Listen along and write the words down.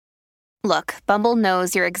Look, Bumble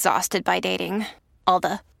knows you're exhausted by dating. All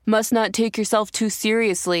the must not take yourself too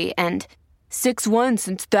seriously and 6'1"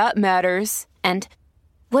 since that matters. And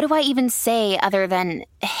what do I even say other than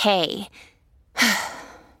hey?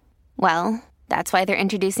 Well, that's why they're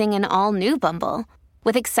introducing an all-new Bumble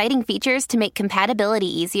with exciting features to make compatibility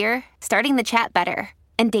easier, starting the chat better,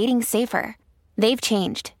 and dating safer. They've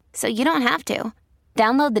changed, so you don't have to.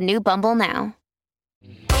 Download the new Bumble now.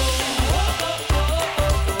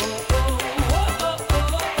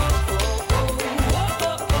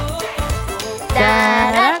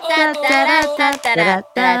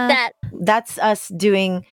 That's us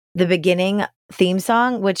doing the beginning theme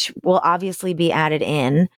song, which will obviously be added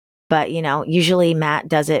in, but usually Matt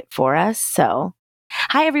does it for us. So,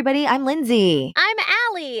 hi everybody, I'm Lindsay. I'm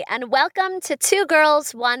Allie, and welcome to Two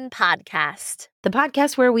Girls, One Podcast. The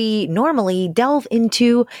podcast where we normally delve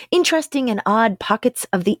into interesting and odd pockets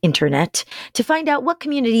of the internet to find out what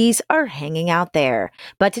communities are hanging out there.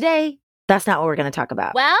 But today, that's not what we're going to talk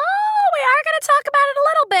about. Well, we are going to talk about it a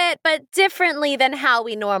little bit, but differently than how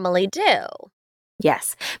we normally do.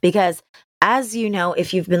 Yes, because as you know,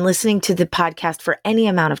 if you've been listening to the podcast for any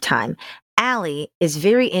amount of time, Allie is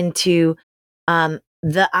very into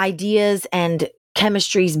the ideas and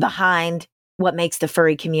chemistries behind what makes the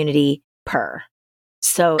furry community purr.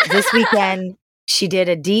 So this weekend, she did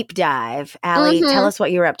a deep dive. Allie, tell us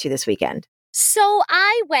what you were up to this weekend. So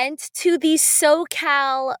I went to the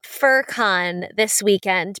SoCal FurCon this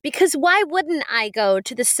weekend because why wouldn't I go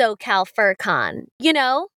to the SoCal FurCon?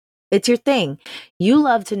 It's your thing. You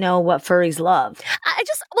love to know what furries love.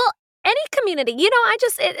 Any community,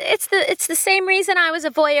 it's the same reason I was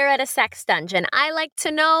a voyeur at a sex dungeon. I like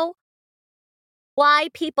to know why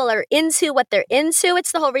people are into what they're into.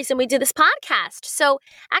 It's the whole reason we do this podcast. So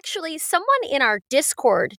actually, someone in our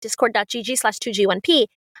Discord, discord.gg/2G1P,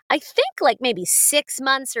 I think like maybe 6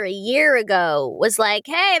 months or a year ago was like,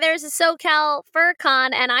 hey, there's a SoCal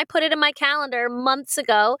FurCon, and I put it in my calendar months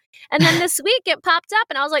ago. And then this week it popped up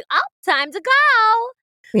and I was like, oh, time to go.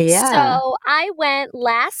 Yeah. So I went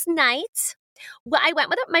last night. I went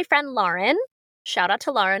with my friend Lauren. Shout out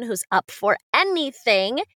to Lauren, who's up for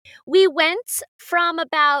anything. We went from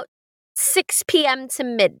about 6 p.m. to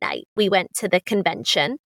midnight. We went to the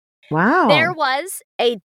convention. Wow. There was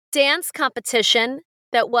a dance competition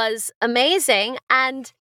that was amazing.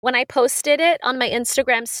 And when I posted it on my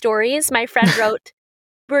Instagram stories, my friend wrote,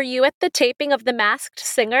 were you at the taping of The Masked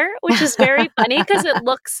Singer? Which is very funny because it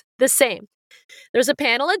looks the same. There's a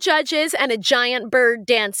panel of judges and a giant bird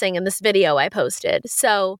dancing in this video I posted.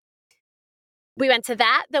 So we went to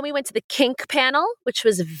that. Then we went to the kink panel, which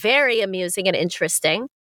was very amusing and interesting.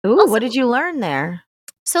 Ooh, Also, what did you learn there?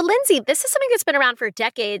 So, Lindsay, this is something that's been around for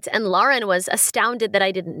decades, and Lauren was astounded that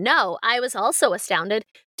I didn't know. I was also astounded.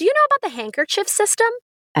 Do you know about the handkerchief system?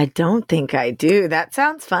 I don't think I do. That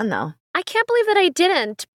sounds fun, though. I can't believe that I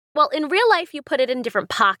didn't. Well, in real life, you put it in different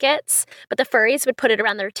pockets, but the furries would put it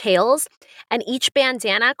around their tails, and each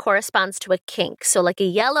bandana corresponds to a kink. So, like a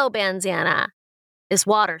yellow bandana is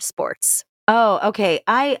water sports. Oh, okay.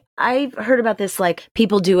 I've heard about this, like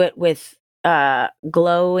people do it with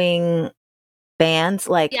glowing bands,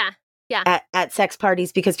 like at sex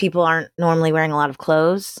parties because people aren't normally wearing a lot of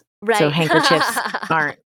clothes. Right. So handkerchiefs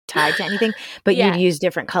aren't tied to anything, but you'd use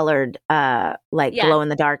different colored glow in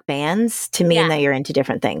the dark bands to mean that you're into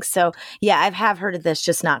different things. So yeah, I have heard of this,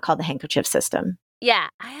 just not called the handkerchief system. Yeah,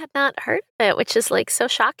 I had not heard of it, which is like so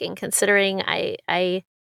shocking considering I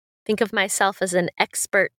think of myself as an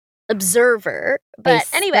expert observer. But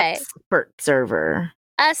anyway. Expert observer.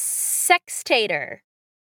 A sextator.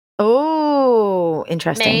 Oh,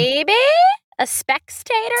 interesting. Maybe a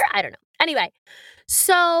spectator? I don't know. Anyway,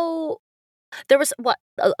 so there was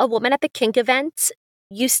a woman at the kink event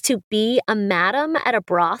used to be a madam at a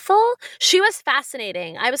brothel. She was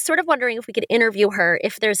fascinating. I was sort of wondering if we could interview her,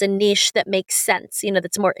 if there's a niche that makes sense,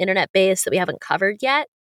 that's more internet based that we haven't covered yet.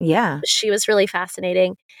 Yeah. She was really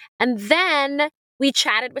fascinating. And then we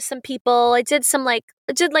chatted with some people. I did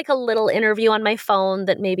a little interview on my phone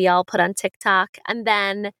that maybe I'll put on TikTok. And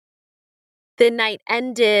then the night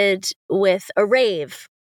ended with a rave.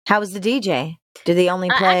 How was the DJ? Did they only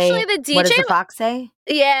play? Actually, the DJ. What does the fox say?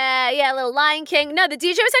 Yeah, little Lion King. No, the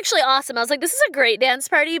DJ was actually awesome. I was like, this is a great dance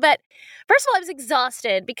party. But first of all, I was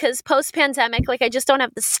exhausted because post-pandemic, I just don't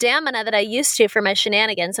have the stamina that I used to for my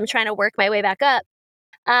shenanigans. I'm trying to work my way back up.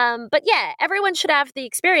 But yeah, everyone should have the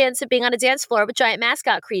experience of being on a dance floor with giant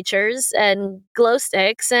mascot creatures and glow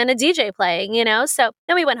sticks and a DJ playing, So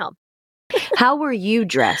then we went home. How were you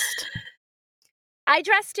dressed? I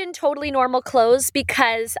dressed in totally normal clothes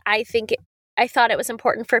because I thought it was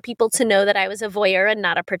important for people to know that I was a voyeur and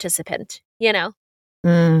not a participant,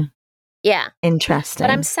 Mm. Yeah. Interesting.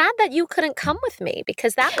 But I'm sad that you couldn't come with me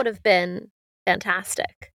because that would have been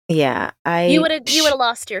fantastic. Yeah, You would have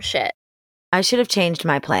lost your shit. I should have changed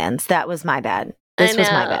my plans. That was my bad. I This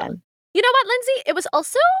was my know. bad. You know what, Lindsay? It was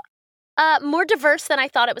also more diverse than I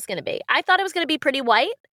thought it was going to be. I thought it was going to be pretty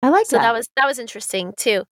white. I like So that. that was interesting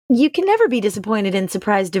too. You can never be disappointed in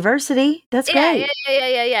surprise diversity. That's great.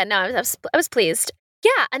 Yeah. No, I was pleased.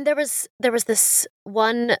 Yeah, and there was this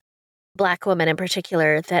one Black woman in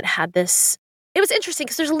particular that had this. It was interesting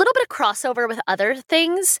because there's a little bit of crossover with other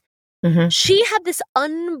things. Mm-hmm. She had this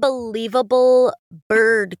unbelievable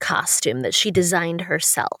bird costume that she designed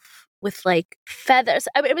herself with like feathers.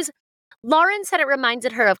 I mean, it was. Lauren said it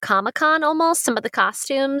reminded her of Comic-Con almost. Some of the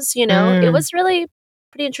costumes, it was really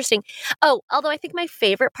pretty interesting. Oh, although I think my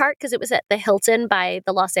favorite part, because it was at the Hilton by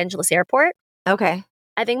the Los Angeles airport. Okay.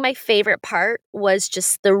 I think my favorite part was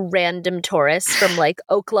just the random tourists from like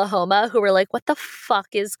Oklahoma who were like, what the fuck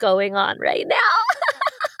is going on right now?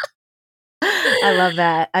 I love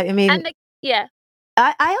that. I mean, yeah.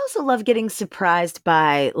 I also love getting surprised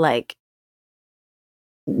by like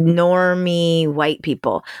normie white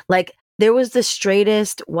people. Like there was the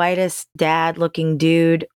straightest, whitest dad looking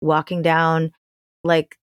dude walking down,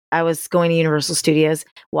 like I was going to Universal Studios,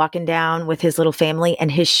 walking down with his little family,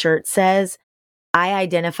 and his shirt says, I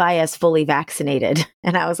identify as fully vaccinated.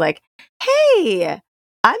 And I was like, hey,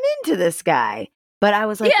 I'm into this guy. But I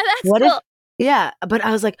was like, yeah, that's what cool. but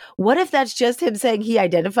I was like, what if that's just him saying he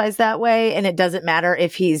identifies that way and it doesn't matter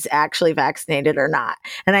if he's actually vaccinated or not?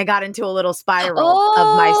 And I got into a little spiral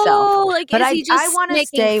of myself. Like, but is he just I want to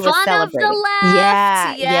making stay with fun of the celebrating.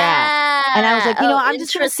 left? Yeah. And I was like, I'm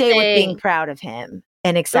just going to stay with being interesting. proud of him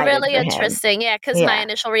and excited Really for him. interesting. Yeah, because my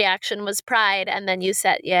initial reaction was pride, and then you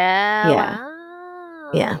said, wow.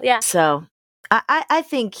 Yeah. So I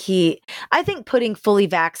think putting fully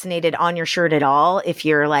vaccinated on your shirt at all, if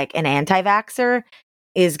you're like an anti-vaxxer,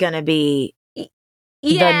 is going to be the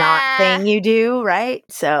not thing you do, right?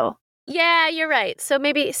 So yeah, you're right. So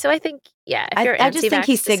I think, if you're I just think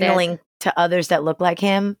he's signaling to others that look like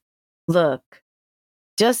him, look,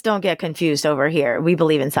 just don't get confused over here. We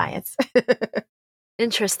believe in science.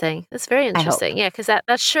 Interesting. That's very interesting. Yeah, because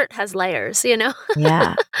that shirt has layers,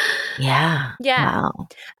 Yeah. Wow.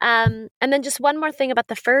 And then just one more thing about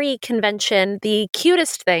the furry convention. The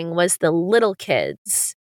cutest thing was the little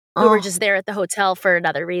kids who were just there at the hotel for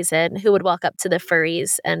another reason, who would walk up to the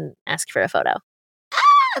furries and ask for a photo.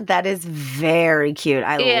 That is very cute.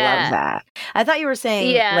 I love that. I thought you were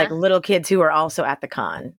saying like little kids who are also at the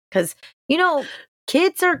con. Because,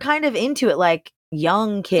 kids are kind of into it, like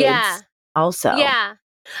young kids also. Yeah.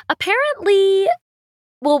 Apparently,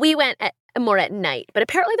 well, we went more at night, but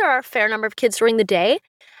apparently there are a fair number of kids during the day.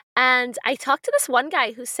 And I talked to this one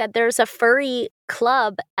guy who said there's a furry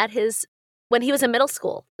club at when he was in middle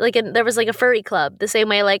school. Like, there was like a furry club, the same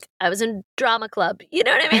way like I was in drama club. You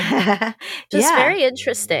know what I mean? Just very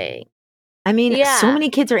interesting. I mean, so many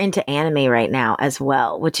kids are into anime right now as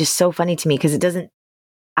well, which is so funny to me because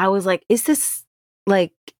I was like, is this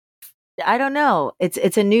like, I don't know.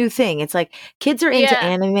 It's a new thing. It's like kids are into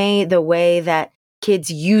anime the way that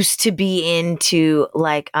kids used to be into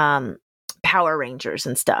like Power Rangers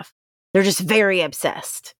and stuff. They're just very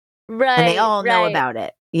obsessed. Right. And they all know about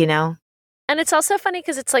it, And it's also funny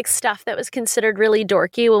because it's like stuff that was considered really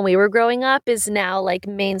dorky when we were growing up is now like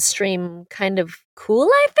mainstream kind of cool,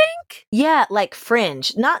 I think. Yeah, like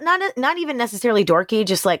fringe. Not even necessarily dorky,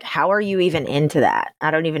 just like how are you even into that?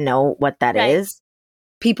 I don't even know what that is.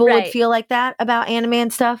 People would feel like that about anime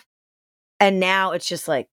and stuff. And now it's just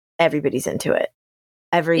like everybody's into it.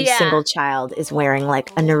 Every single child is wearing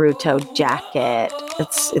like a Naruto jacket.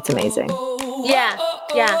 It's amazing. Yeah.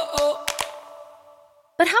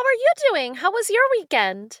 But how are you doing? How was your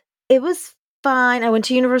weekend? It was fine. I went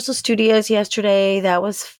to Universal Studios yesterday. That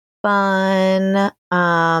was fun.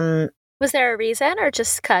 Was there a reason or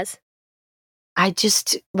just 'cause? I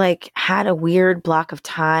just like had a weird block of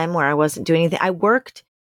time where I wasn't doing anything. I worked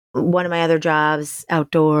one of my other jobs,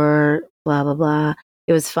 outdoor, blah, blah, blah.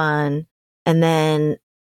 It was fun. And then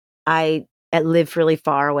I live really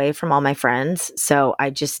far away from all my friends. So I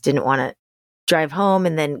just didn't want to drive home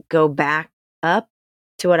and then go back up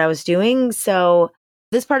to what I was doing. So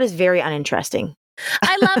this part is very uninteresting.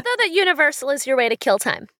 I love though that Universal is your way to kill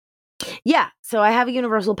time. Yeah. So I have a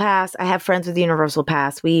Universal Pass. I have friends with Universal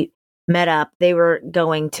Pass. We met up. They were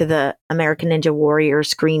going to the American Ninja Warrior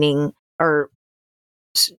screening or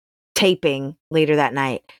taping later that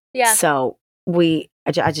night. Yeah. So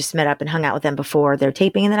I just met up and hung out with them before their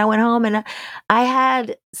taping. And then I went home and I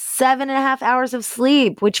had 7.5 hours of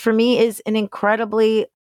sleep, which for me is an incredibly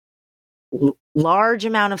large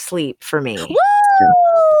amount of sleep for me. Woo!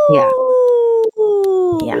 So, yeah.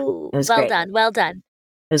 It was well great. done. Well done.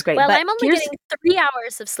 It was great. Well, But I'm only here's getting 3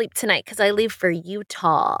 hours of sleep tonight because I leave for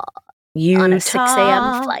Utah on a 6 a.m.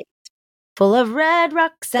 Utah, flight. full of red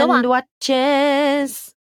rocks Go and on.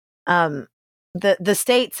 watches. The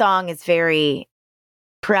state song is very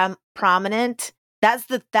prominent. That's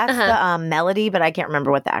the melody, but I can't remember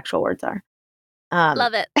what the actual words are.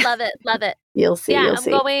 Love it. Love it. Love it. You'll see. Yeah, You'll I'm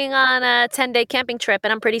see. going on a 10-day camping trip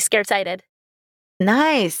and I'm pretty scared-sighted.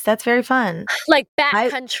 Nice. That's very fun. Like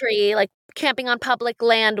backcountry, like camping on public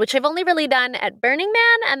land, which I've only really done at Burning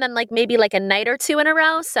Man and then like maybe like a night or two in a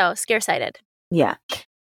row. So scare-sighted. Yeah.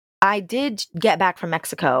 I did get back from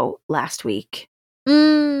Mexico last week.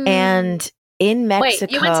 Mm. And in Mexico.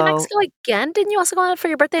 Wait, you went to Mexico again? Didn't you also go out for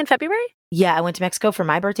your birthday in February? Yeah, I went to Mexico for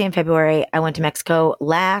my birthday in February. I went to Mexico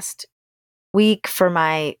last week for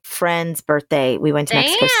my friend's birthday. We went to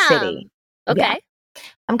Mexico City. Okay. Yeah.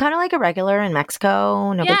 I'm kind of like a regular in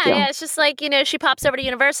Mexico. No big deal. Yeah, it's just like, she pops over to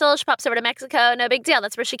Universal, she pops over to Mexico, no big deal.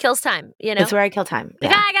 That's where she kills time, That's where I kill time.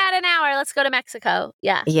 Like, I got an hour, let's go to Mexico.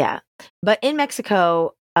 Yeah. Yeah. But in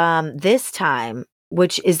Mexico, this time,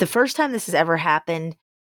 which is the first time this has ever happened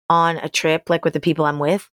on a trip, like with the people I'm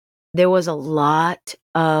with, there was a lot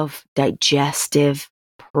of digestive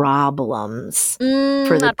problems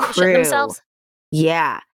for the crew. Themselves?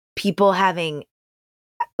 Yeah. People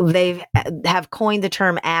they have coined the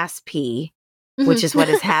term ass pee, which is what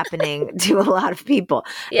is happening to a lot of people.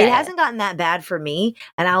 Yeah. It hasn't gotten that bad for me.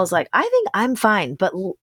 And I was like, I think I'm fine. But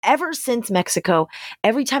ever since Mexico,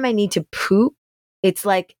 every time I need to poop, it's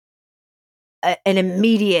like an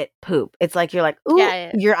immediate poop. It's like you're like, ooh,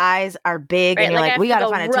 your eyes are big, right, and you're like we gotta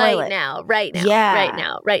find a toilet right now, yeah,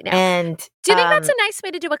 right now. And do you think that's a nice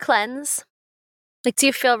way to do a cleanse? Like, do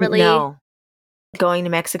you feel really going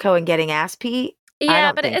to Mexico and getting ass pee?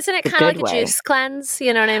 Yeah, but isn't it kind of like a juice cleanse?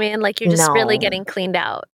 You know what I mean? Like you're just really getting cleaned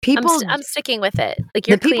out. I'm sticking with it. Like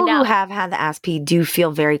you're cleaned out. The people who have had the ass pee do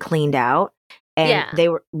feel very cleaned out. And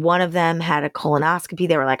one of them had a colonoscopy.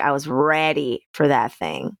 They were like, I was ready for that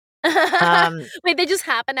thing. Wait, they just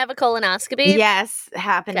happen to have a colonoscopy? Yes,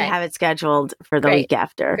 happen to have it scheduled for the week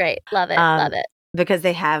after. Great, love it, love it. Because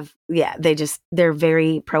they have, they're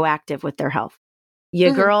very proactive with their health.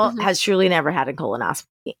 Your girl has truly never had a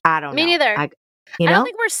colonoscopy. I don't know. Me neither. I don't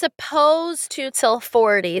think we're supposed to till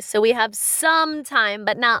 40, so we have some time,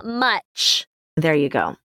 but not much. There you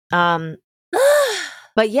go. But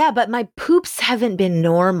my poops haven't been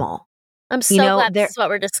normal. I'm so glad this is what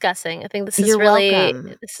we're discussing. I think this is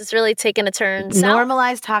really taking a turn.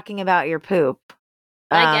 Normalize talking about your poop.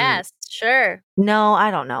 I guess, sure. No, I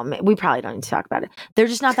don't know. We probably don't need to talk about it. They're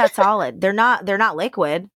just not that solid. They're not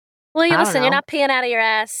liquid. Well, listen, you're not peeing out of your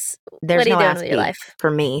ass. There's what are you no doing with your life? For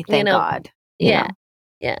me, thank God. Yeah.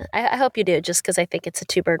 Yeah, I hope you do, just because I think it's a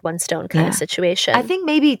two bird, one stone kind of situation. I think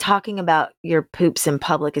maybe talking about your poops in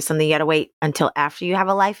public is something you got to wait until after you have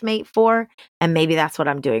a life mate for, and maybe that's what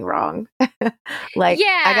I'm doing wrong. I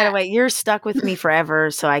got to wait. You're stuck with me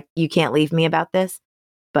forever, so you can't leave me about this.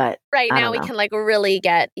 But right now we can like really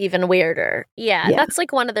get even weirder. Yeah, that's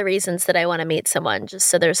like one of the reasons that I want to meet someone, just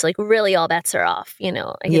so there's like really all bets are off. I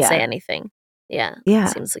can say anything. Yeah,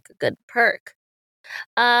 seems like a good perk.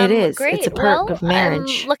 It is. Great. It's a perk of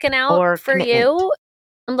marriage. I'm looking out for you.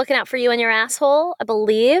 I'm looking out for you and your asshole, I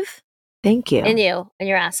believe. Thank you. And you and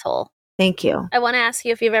your asshole. Thank you. I want to ask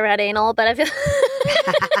you if you've ever had anal, but I feel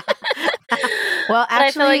well, actually,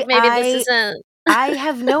 I feel like maybe this isn't. I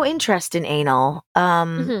have no interest in anal.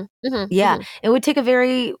 It would take a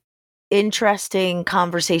very interesting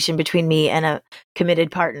conversation between me and a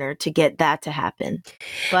committed partner to get that to happen.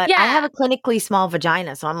 But I have a clinically small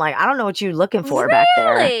vagina, so I'm like, I don't know what you're looking for back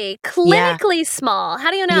there. Really? Clinically small?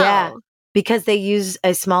 How do you know? Yeah, because they use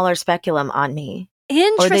a smaller speculum on me.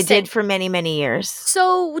 Interesting. Or they did for many, many years.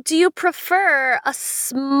 So do you prefer a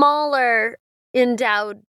smaller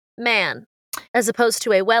endowed man as opposed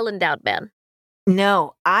to a well-endowed man?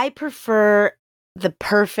 No, I prefer the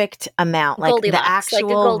perfect amount, like the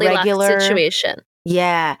actual like a regular situation.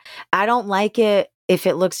 Yeah, I don't like it if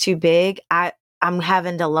it looks too big. I'm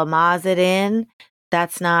having to Lamaze it in.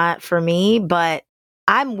 That's not for me, but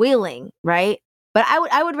I'm willing, right? But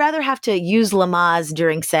I would rather have to use Lamaze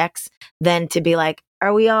during sex than to be like,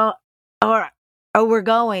 are we all, or we're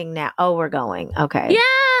going now? Oh, we're going. Okay. Yeah.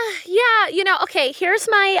 Okay,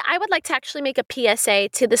 I would like to actually make a PSA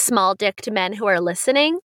to the small-dicked men who are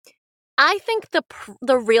listening. I think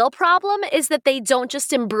the real problem is that they don't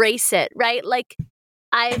just embrace it, right? Like,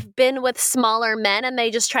 I've been with smaller men and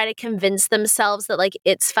they just try to convince themselves that, like,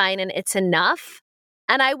 it's fine and it's enough.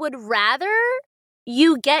 And I would rather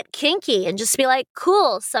you get kinky and just be like,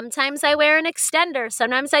 cool, sometimes I wear an extender,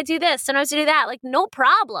 sometimes I do this, sometimes I do that. Like, no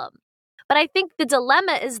problem. But I think the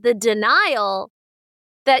dilemma is the denial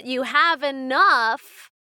that you have enough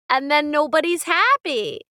and then nobody's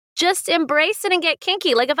happy. Just embrace it and get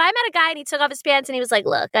kinky. Like if I met a guy and he took off his pants and he was like,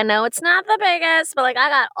 look, I know it's not the biggest, but like I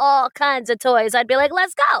got all kinds of toys. I'd be like,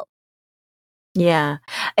 let's go. Yeah.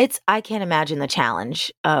 I can't imagine the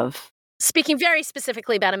challenge of. Speaking very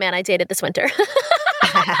specifically about a man I dated this winter.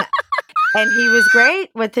 And he was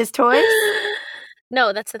great with his toys?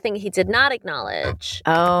 No, that's the thing. He did not acknowledge.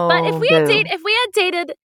 Oh, but if we had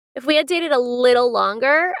dated a little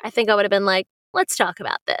longer, I think I would have been like, let's talk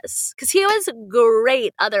about this. Because he was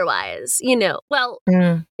great otherwise, well,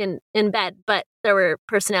 in bed, but there were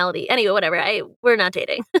personality. Anyway, whatever. We're not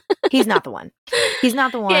dating. He's not the one. He's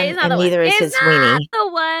not the one. Yeah, he's not and the neither one. is his weenie. He's not the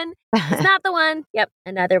one. He's not the one. Yep.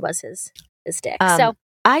 And neither was his dick. So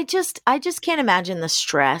I just can't imagine the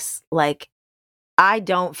stress. Like, I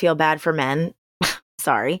don't feel bad for men.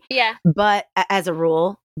 Sorry. Yeah. But as a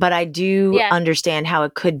rule, but I do understand how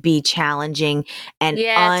it could be challenging and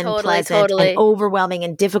unpleasant and overwhelming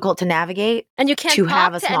and difficult to navigate. And you can't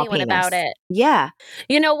talk to anyone penis. about it. Yeah.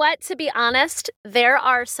 You know what? To be honest, there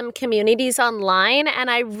are some communities online and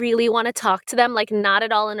I really want to talk to them, like not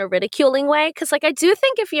at all in a ridiculing way. Because like I do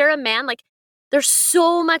think if you're a man, like there's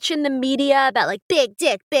so much in the media about like big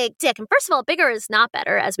dick. And first of all, bigger is not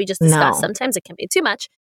better, as we just discussed. No. Sometimes it can be too much.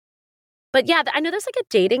 But yeah, I know there's like a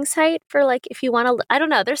dating site for like, if you want to, I don't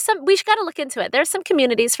know, we got to look into it. There's some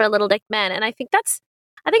communities for little dick men. And I think it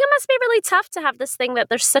must be really tough to have this thing that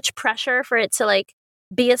there's such pressure for it to like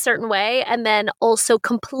be a certain way and then also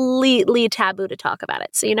completely taboo to talk about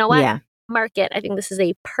it. So you know what? Yeah. Mark it. I think this is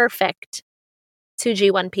a perfect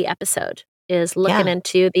 2G 1P episode is looking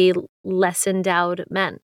into the less endowed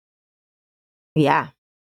men. Yeah.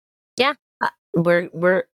 Yeah.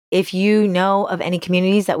 We're if you know of any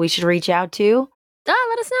communities that we should reach out to,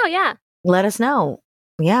 let us know. Yeah. Let us know.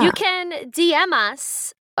 Yeah. You can DM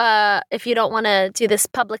us if you don't want to do this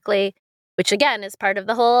publicly, which again is part of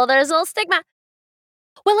there's a whole stigma.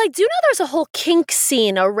 Well, I do know there's a whole kink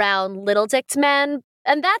scene around little dicked men,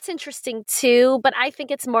 and that's interesting too, but I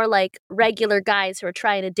think it's more like regular guys who are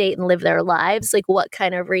trying to date and live their lives, like what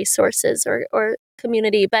kind of resources or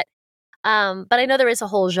community. But I know there is a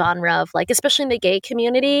whole genre of like, especially in the gay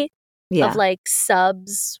community, of like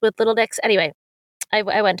subs with little dicks. Anyway,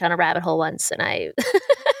 I went down a rabbit hole once and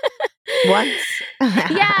Once?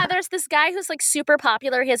 Yeah, there's this guy who's like super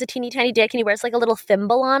popular. He has a teeny tiny dick and he wears like a little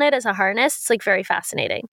thimble on it as a harness. It's like very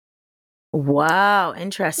fascinating. Wow,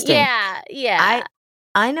 interesting. Yeah.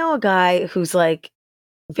 I know a guy who's like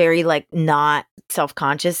very like not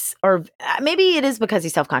self-conscious, or maybe it is because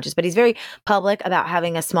he's self-conscious, but he's very public about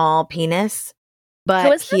having a small penis,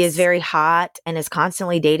 but he is very hot and is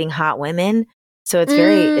constantly dating hot women. So it's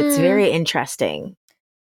very interesting.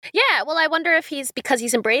 Yeah, well, I wonder if because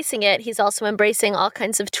he's embracing it, he's also embracing all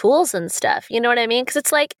kinds of tools and stuff. You know what I mean? Because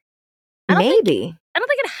it's like, I don't think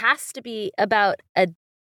it has to be about a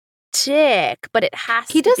dick, but it has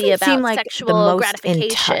to be about like sexual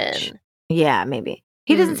gratification. Yeah, maybe.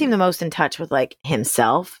 He doesn't seem the most in touch with like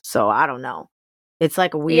himself, so I don't know. It's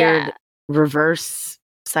like a weird reverse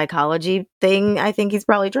psychology thing I think he's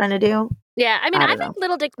probably trying to do. Yeah, I mean, I think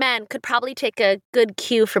little dick men could probably take a good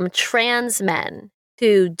cue from trans men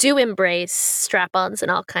who do embrace strap-ons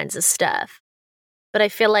and all kinds of stuff. But I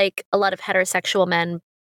feel like a lot of heterosexual men,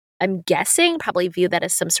 I'm guessing, probably view that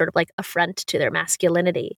as some sort of like affront to their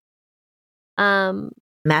masculinity.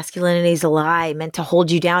 Masculinity is a lie meant to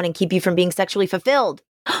hold you down and keep you from being sexually fulfilled.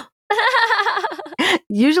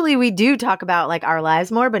 Usually we do talk about like our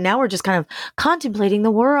lives more, but now we're just kind of contemplating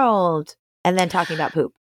the world and then talking about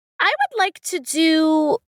poop. I would like to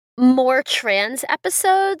do more trans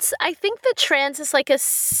episodes. I think that trans is like a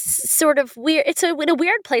sort of weird, it's in a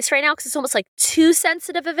weird place right now because it's almost like too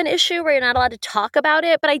sensitive of an issue where you're not allowed to talk about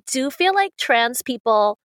it. But I do feel like trans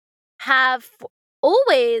people have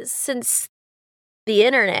always, since the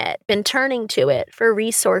internet, been turning to it for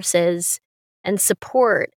resources and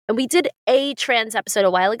support. And we did a trans episode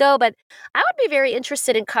a while ago, but I would be very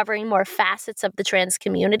interested in covering more facets of the trans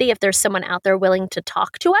community if there's someone out there willing to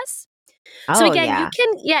talk to us. So again, you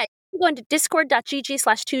can go into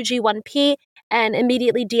discord.gg/2G1P and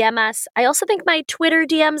immediately DM us. I also think my Twitter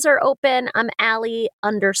DMs are open. I'm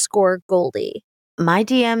Allie_Goldie. My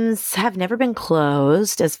DMs have never been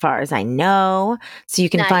closed as far as I know. So you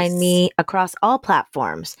can find me across all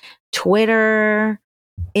platforms. Twitter,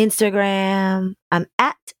 Instagram. I'm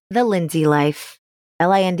at The Lindsey Life.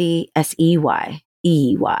 LINDSEYEY.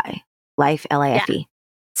 Life, LIFE. Yeah.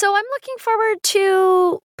 So I'm looking forward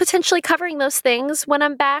to potentially covering those things when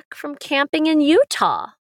I'm back from camping in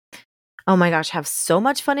Utah. Oh my gosh, have so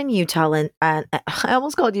much fun in Utah. I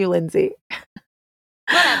almost called you Lindsay.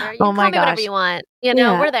 Whatever. You Oh can my call me whatever gosh. you want. You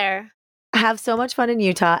know, Yeah. we're there. Have so much fun in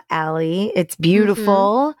Utah, Allie. It's Mm-hmm.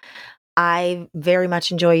 beautiful. I very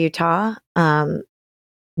much enjoy Utah.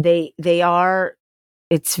 They are,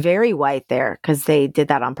 it's very white there because they did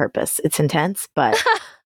that on purpose. It's intense, but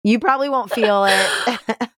you probably won't feel it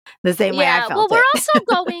the same way I Yeah. felt Well, we're it. also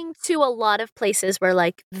going to a lot of places where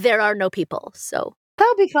like there are no people. So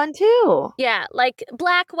That'll be fun too. yeah, like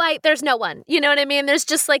black, white, there's no one. You know what I mean? There's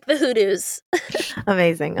just like the hoodoos.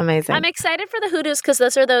 Amazing. I'm excited for the hoodoos because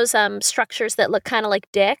those are those structures that look kind of like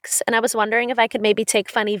dicks. And I was wondering if I could maybe take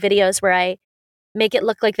funny videos where I make it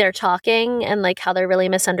look like they're talking and like how they're really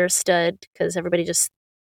misunderstood because everybody just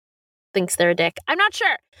thinks they're a dick. I'm not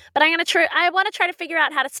sure, but I'm gonna try. I want to try to figure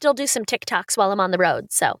out how to still do some TikToks while I'm on the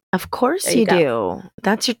road. So Of course there you you go. do.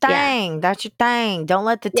 That's your Yeah. thing. That's your thing. Don't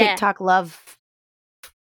let the Yeah. TikTok love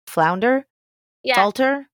flounder, yeah,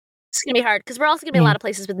 falter. it's gonna be hard because we're also gonna be a Yeah. lot of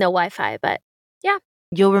places with no Wi-Fi. But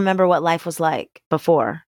You'll remember what life was like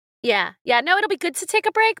before. yeah, no, it'll be good to take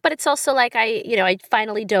a break. But it's also like I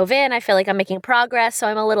finally dove in. I feel like I'm making progress, so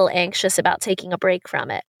I'm a little anxious about taking a break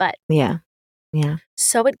from it. But Yeah. Yeah.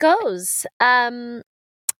 so it goes. I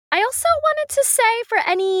also wanted to say for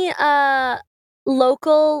any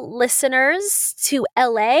local listeners to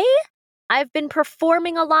LA, I've been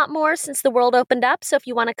performing a lot more since the world opened up. So if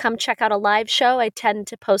you want to come check out a live show, I tend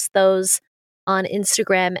to post those on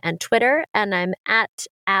Instagram and Twitter. And I'm at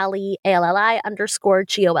Allie, ALLI_GOLDI.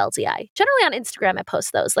 Generally on Instagram, I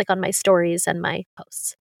post those like on my stories and my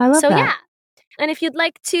posts. I love So that. yeah. And if you'd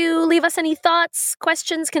like to leave us any thoughts,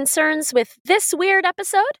 questions, concerns with this weird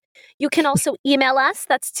episode, you can also email us.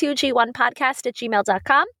 That's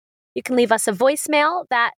 2G1podcast@gmail.com. You can leave us a voicemail.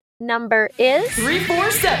 That number is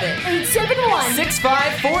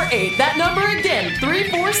 347-871-6548. That number again,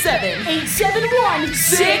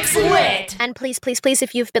 347-871-6LIT. And please, please, please,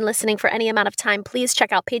 if you've been listening for any amount of time, please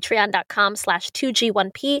check out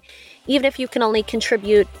patreon.com/2G1P. Even if you can only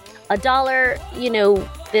contribute $1,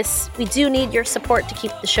 we do need your support to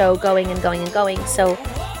keep the show going and going and going. So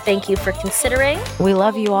thank you for considering. We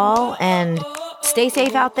love you all and stay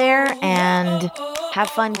safe out there and have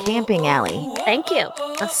fun camping, Allie. Thank you.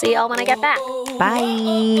 I'll see y'all when I get back.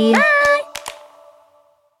 Bye. Bye.